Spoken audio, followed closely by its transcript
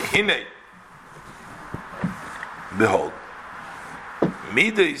Hine, behold,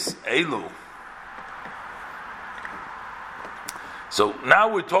 Midas Elu. So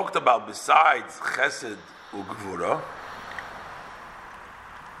now we talked about, besides Chesed Ugvura,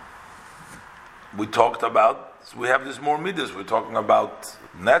 we talked about, so we have this more Midas. We're talking about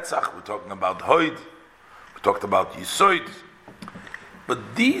Netzach, we're talking about Hoid, we talked about Yisoid.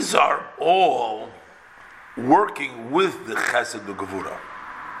 But these are all working with the Chesed Ugvura,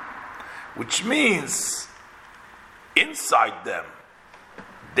 which means inside them,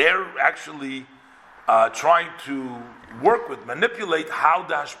 they're actually trying to work with, manipulate how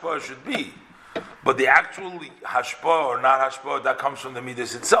the hashpah should be. But the actual hashpah or not hashpah, that comes from the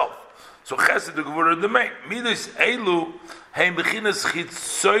midas itself. So chesed the gevurah the main. Midas elu heim bechinas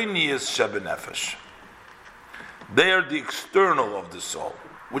chitzonius shebenefesh. They are the external of the soul,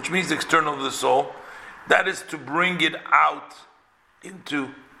 which means the external of the soul. That is to bring it out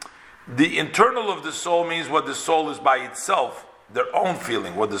into the internal of the soul, means what the soul is by itself, their own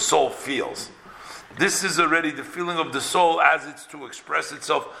feeling, what the soul feels. This is already the feeling of the soul as it's to express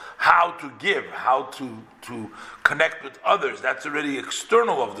itself, how to give, how to connect with others. That's already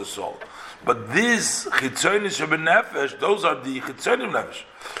external of the soul. But these chitzonis shebenefesh, those are the chitzonim nefesh.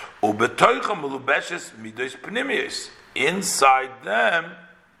 Ubetoichem melubeshes midos pnimiyos. Inside them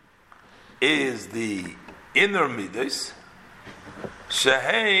is the inner midos,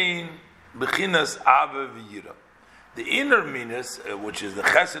 shehein bechinas ave v'yira. The inner midas, which is the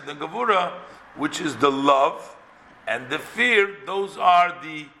chesed and gevura, which is the love and the fear, those are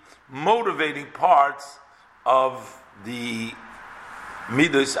the motivating parts of the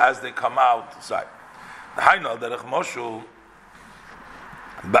midas as they come outside.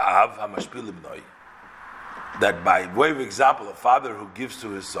 That by way of example, a father who gives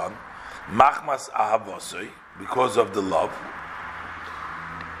to his son, machmas ahavosoi, because of the love,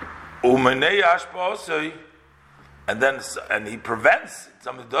 umenei ashpaosoi, and he prevents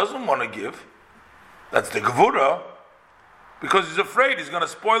somebody doesn't want to give. That's the gevura, because he's afraid he's going to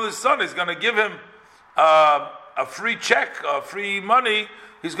spoil his son. He's going to give him a free check, free money.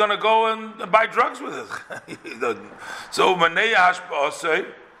 He's going to go and buy drugs with it. So manei hashpa'asei,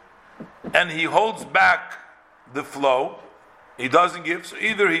 and he holds back the flow. He doesn't give. So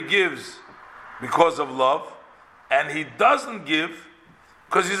either he gives because of love, and he doesn't give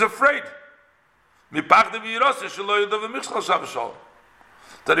because he's afraid.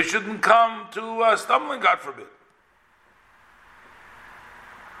 That he shouldn't come to stumbling, God forbid.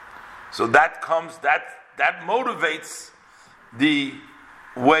 So that motivates the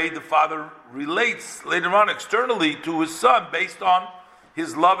way the father relates later on externally to his son based on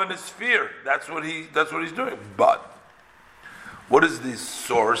his love and his fear. That's what he's doing. But what is the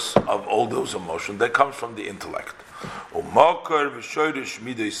source of all those emotions? That comes from the intellect.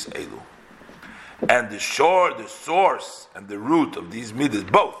 And the source and the root of these midas,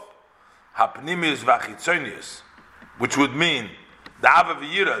 both hapnimius vachitzonius, which would mean the ava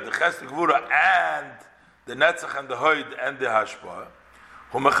v'yira, the chesed gevura, and the netzach and the hoid and the hashpah,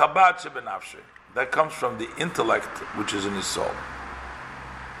 humechabad shebenafshe. That comes from the intellect which is in his soul.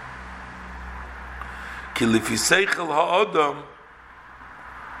 Ki lifi seichel ha'odam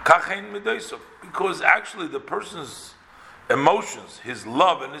kachein midaisov, because actually the person's emotions, his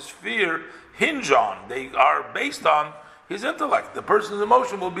love and his fear, hinge on, they are based on his intellect. The person's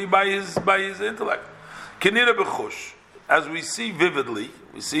emotion will be by his intellect. Kinira b'chush, as we see vividly,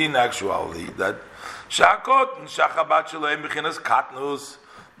 we see in actuality that shakot and shachabat shaleim b'chinas katnus,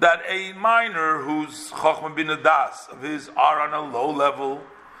 that a minor whose chochma bin adas of his are on a low level,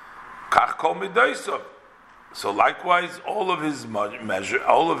 kach kol midaisov. So likewise, all of his measure,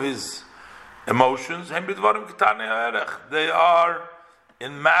 all of his emotions, they are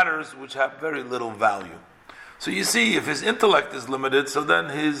in matters which have very little value. So you see, if his intellect is limited, so then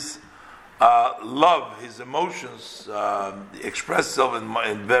his love, his emotions express itself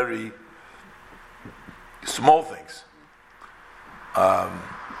in very small things.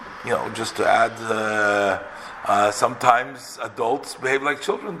 Just to add, sometimes adults behave like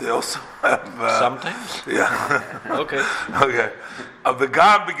children. They also have... sometimes? Yeah. Okay.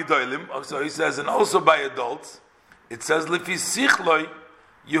 So he says, and also by adults, it says, Lifi sichloi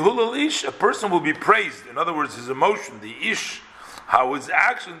yehulal ish, a person will be praised. In other words, his emotion, the ish, how his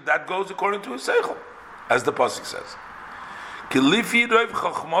action, that goes according to his seichel, as the pasuk says.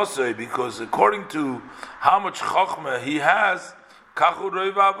 Because according to how much chokhmah he has,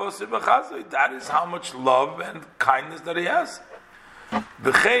 that is how much love and kindness that he has.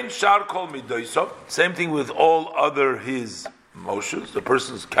 Same thing with all other his emotions, the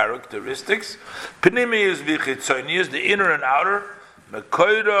person's characteristics. The inner and outer.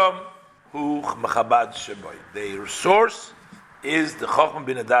 Mekoiram hu Chabad sheboy. Their source is the Chochmah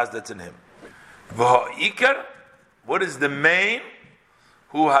bin Hadas that's in him. V'ha'ikar, what is the main?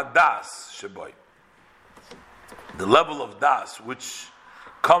 Hu Hadas sheboy. The level of Das, which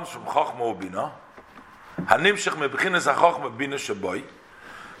comes from Chochmah Bina. Hanimshach mebechinas haChochmah Bina sheboy.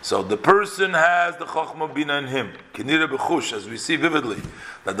 So the person has the Chochmah Bina in him. Kinira b'chush, as we see vividly,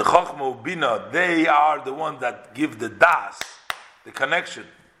 that the Chochmah Bina, they are the ones that give the Das, the connection.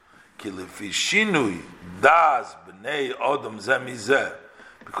 Kilefi shinui Das b'nei odom zemizeh.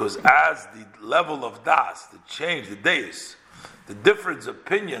 Because as the level of Das, the change, the deis, the different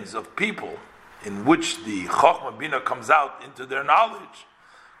opinions of people in which the Chochmah Bina comes out into their knowledge,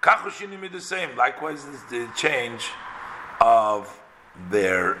 kachushinim is the same. Likewise, is the change of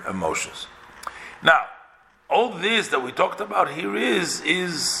their emotions. Now, all this that we talked about here is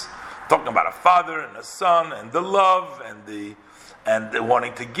talking about a father and a son and the love and the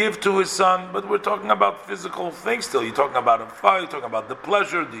wanting to give to his son, but we're talking about physical things still. You're talking about a fire, you're talking about the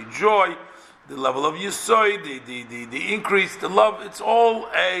pleasure, the joy, the level of yisoy, the increase, the love. It's all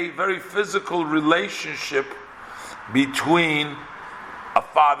a very physical relationship between a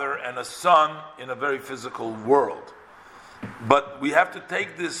father and a son in a very physical world. But we have to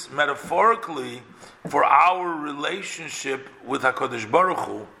take this metaphorically for our relationship with HaKadosh Baruch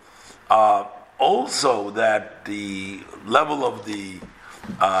Hu. Also, that the level of the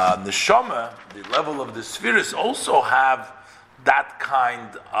neshama, the level of the spheres, also have that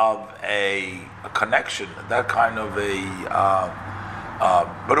kind of a connection, that kind of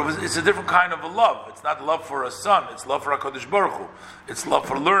but it's a different kind of a love. It's not love for a son, it's love for HaKadosh Baruch Hu. It's love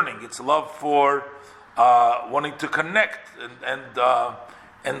for learning, it's love for wanting to connect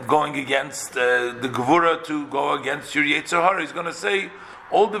and going against the Gevura, to go against your Yetzer Hara. He's going to say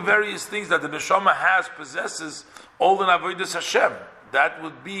all the various things that the neshama possesses, all in Avodas Hashem. That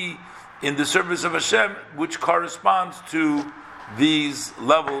would be in the service of Hashem, which corresponds to these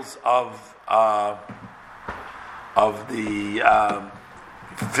levels of the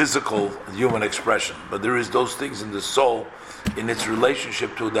physical human expression. But there is those things in the soul, in its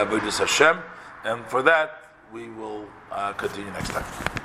relationship to the Avodas Hashem, and for that we will continue next time.